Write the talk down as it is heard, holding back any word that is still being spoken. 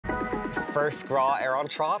first Gra Air on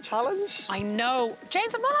Trot challenge. I know.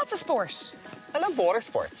 James, I'm not lots of sport. I love water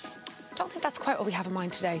sports. Don't think that's quite what we have in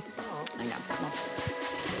mind today. Oh. I know. Come on.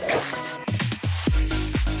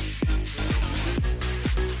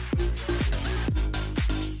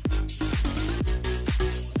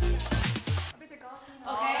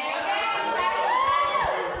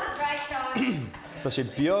 Tá sé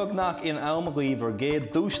beagnach in Almaghíomh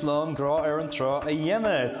géad dúslán grá ar an trá a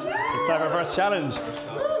dhéime. It's our first challenge.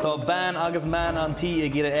 Tá ban agus man antí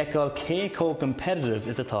ag gira eáil céco competitive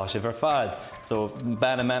is atá sé ver fad. So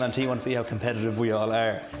ban and man antí want to see how competitive we all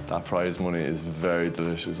are. That prize money is very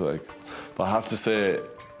delicious, like. But I have to say,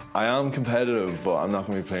 I am competitive, but I'm not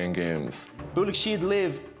going to be playing games. Búlaigh siad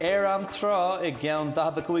live ar an trá ag gan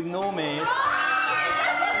dada chuig nóméid.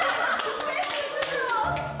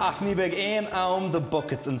 Ach ní beg aon am the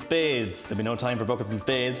buckets and spades. There'll be no time for buckets and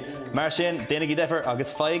spades. Mar sin, déanaí defer agus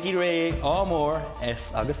feigi ré ámór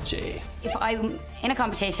S agus J. If I'm in a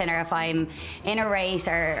competition or if I'm in a race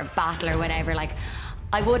or a battle or whatever, like,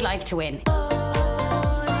 I would like to win.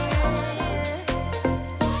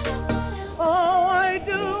 Oh, I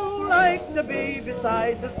do like to be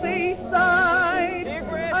beside the seaside.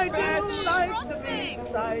 I do like to be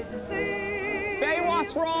beside the sea.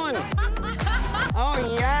 Baywatch run! Oh,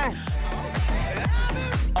 yes!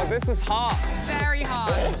 Oh, this is hot. Very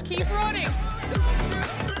hot. Keep running.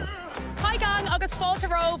 Hi gang, agus fáilte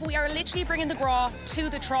rómh, we are literally bringing the Gra to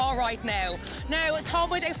the Trá right now. Now, tá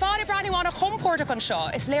muid ag fád braniháin a chumpórta an seo,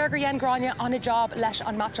 is léir gur dhéan gráine on a job leis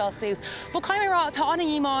an matchall sús. But caiim rá, tá anna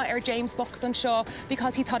dhíomá ar James bocht an seo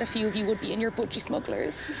because he thought a few of you would be in your budgie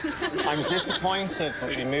smugglers. I'm disappointed,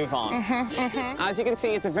 but we move on. As you can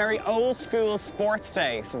see, it's a very old school sports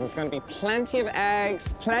day, so there's going to be plenty of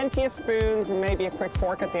eggs, plenty of spoons, and maybe a quick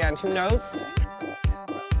fork at the end. Who knows?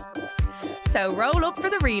 So roll up for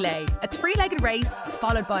the relay, a three-legged race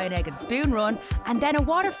followed by an egg and spoon run, and then a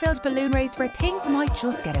water-filled balloon race where things might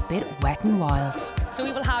just get a bit wet and wild. So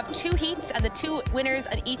we will have 2 heats and the 2 winners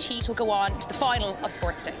and each heat will go on to the final of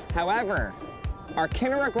Sports Day. However, our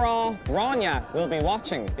Cinnire Gra, Rania, will be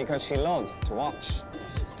watching because she loves to watch.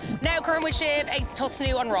 Now, Kermwood Shiv, ag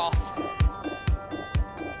Tusnú and Ross.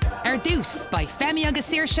 Ar dús by Femi agus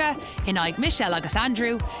Saoirse, in aig Michelle agus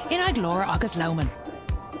Andrew, in aig Laura agus Loman.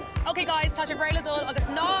 Okay guys, tá sé bréile dul agus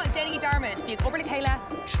ná déanaí Darmid, bhí ag obair le chéile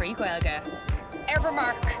trí gaeilge. Ever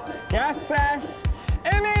Mark. Get set,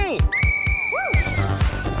 Emmy!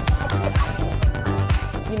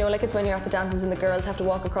 You know, like it's when you're at the dances and the girls have to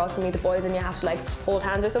walk across and meet the boys and you have to like hold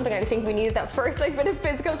hands or something. I think we needed that first like bit of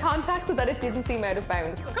physical contact so that it didn't seem out of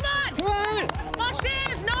bounds. Come on! Come on! Watch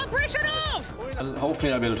Dave, no pressure enough!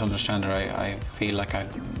 Hopefully I'll be able to understand her. I feel like I'd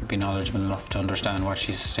be knowledgeable enough to understand what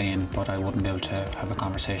she's saying, but I wouldn't be able to have a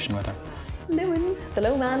conversation with her. Lewin, the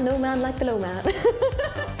low man, no man like the low man.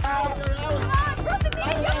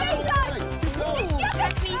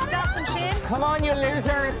 Come on, you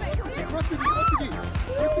losers!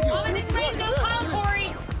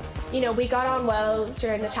 You know, we got on well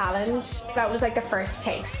during the challenge. That was like the first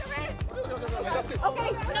taste.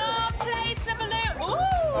 Okay. No place the balloon.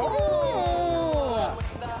 Ooh.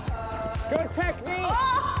 Good technique.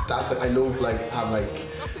 That's it. I love like having like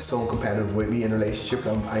someone competitive with me in a relationship.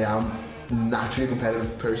 I am naturally a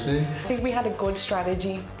competitive person. I think we had a good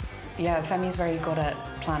strategy. Yeah, Femi's very good at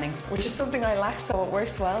planning, which is something I lack, so it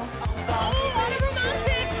works well. Oh, what a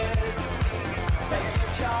romantic!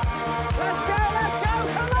 Let's go, come on!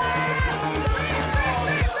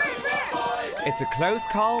 It's a close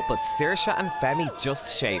call, but Saoirse and Femi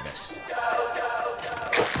just shave it.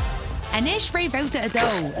 Anish fray vouta adó,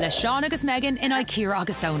 le Sean agus Megan in Ikea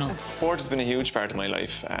agus Donald. Sport has been a huge part of my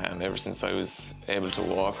life ever since I was able to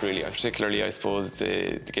walk, really. Particularly, I suppose,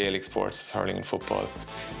 the Gaelic sports, hurling and football.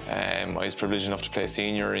 I was privileged enough to play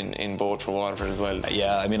senior in both for Waterford as well.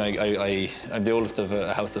 Yeah, I mean, I'm the oldest of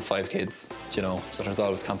a house of 5 kids, you know, so there's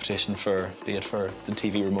always competition for, be it for the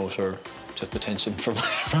TV remote or just attention from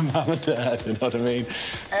mum and dad, you know what I mean?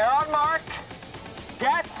 Air on mark,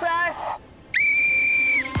 get set!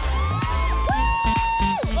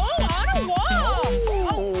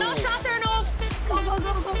 Oh, no shot there enough. Go,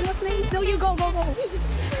 please. No, you go.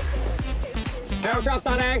 Don't drop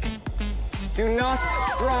that egg. Do not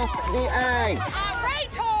drop the egg. Right,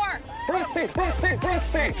 Tor. Brusty.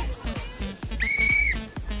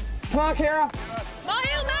 Come on, Ciara.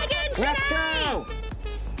 Mahil, Megan, let's go.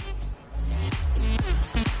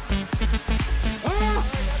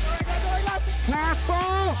 Pass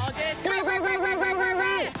ball. Go.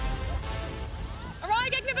 All right,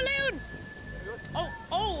 get the balloon.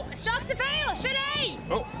 Oh, stop the fail, Sinead!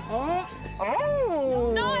 Oh!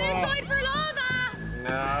 No, inside for lava!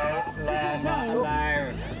 No, lava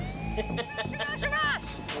allowed. Smash!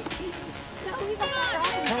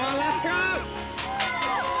 Come on, let's go!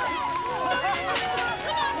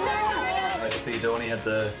 I could see Donny had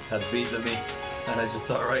beaten me, and I just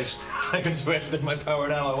thought, right, I can do everything in my power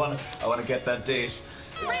now. I want to get that date.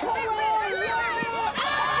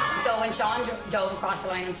 So when Sean dove across the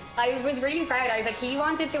line, I was really proud. I was like, he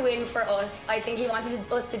wanted to win for us. I think he wanted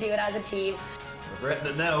us to do it as a team.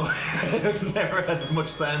 Regretting it now. I've never had as much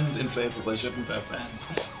sand in places I shouldn't have sand.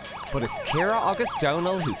 But it's Ciara August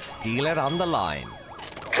Donal who steal it on the line.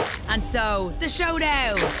 And so, the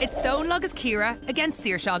showdown. It's Donal agus Ciara against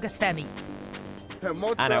Saoirse agus Femi.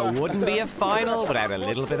 And it wouldn't be a final without a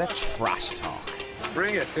little bit of trash talk.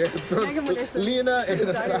 Bring it. Lena in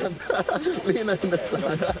the sand. Lena in the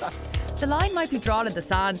sand. The line might be drawn in the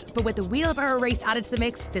sand, but with the wheelbarrow race added to the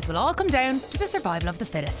mix, this will all come down to the survival of the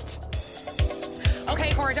fittest.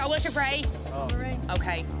 Okay, Corda, will you pray? Oh.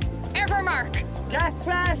 Okay. Ever mark. Get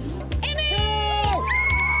set! Amy!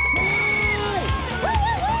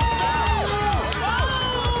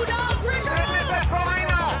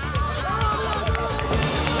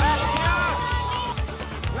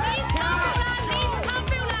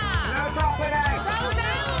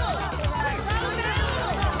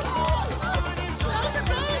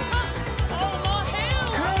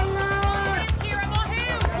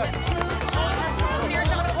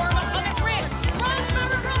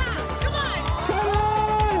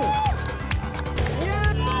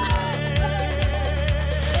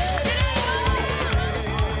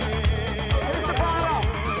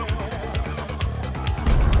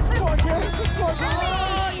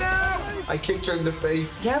 I kicked her in the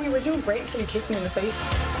face. Yeah, we were doing great until you kicked me in the face.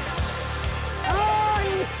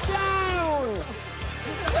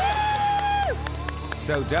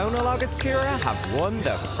 So Donal agus Ciara have won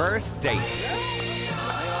the first date.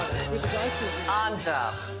 On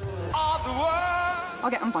job.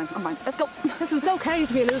 Okay, I'm fine. Let's go. This was okay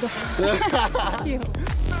to be a loser. Thank you.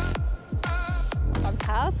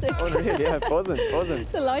 Fantastic. Unreal, yeah, buzzing.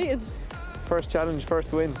 Delighted. First challenge,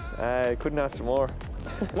 first win. Couldn't ask for more.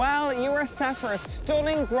 Well, you were set for a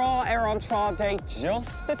stunning Grá Ar an Trá date, just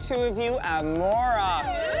the two of you and Maura.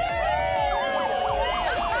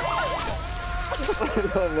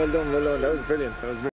 Well done. That was brilliant.